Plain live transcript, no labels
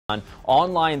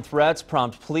Online threats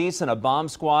prompt police and a bomb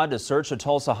squad to search a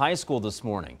Tulsa high school this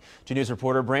morning. 2 News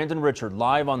reporter Brandon Richard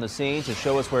live on the scene to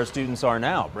show us where students are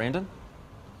now. Brandon?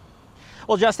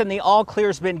 Well, Justin, the all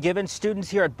clear's been given. Students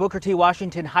here at Booker T.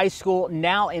 Washington High School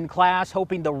now in class,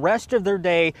 hoping the rest of their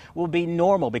day will be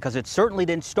normal, because it certainly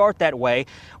didn't start that way.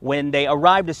 When they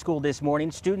arrived to school this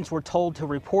morning, students were told to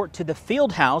report to the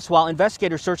field house while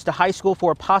investigators searched the high school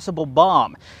for a possible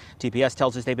bomb. TPS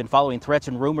tells us they've been following threats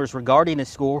and rumors regarding the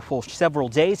school for several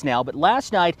days now, but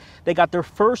last night they got their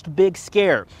first big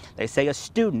scare. They say a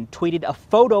student tweeted a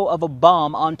photo of a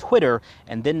bomb on Twitter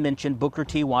and then mentioned Booker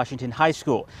T. Washington High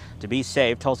School. To be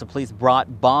safe, Tulsa police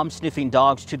brought bomb-sniffing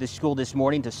dogs to the school this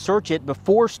morning to search it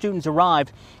before students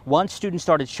arrived. Once students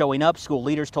started showing up, school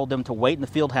leaders told them to wait in the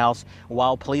field house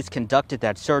while police conducted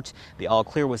that search. The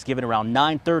all-clear was given around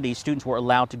 9:30. Students were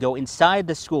allowed to go inside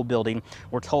the school building.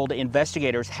 We're told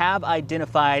investigators have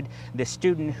identified the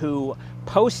student who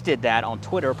posted that on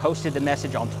Twitter, posted the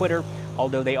message on Twitter,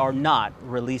 although they are not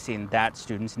releasing that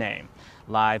student's name.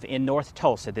 Live in North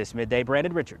Tulsa this midday,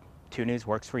 Brandon Richard, 2 News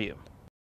works for you.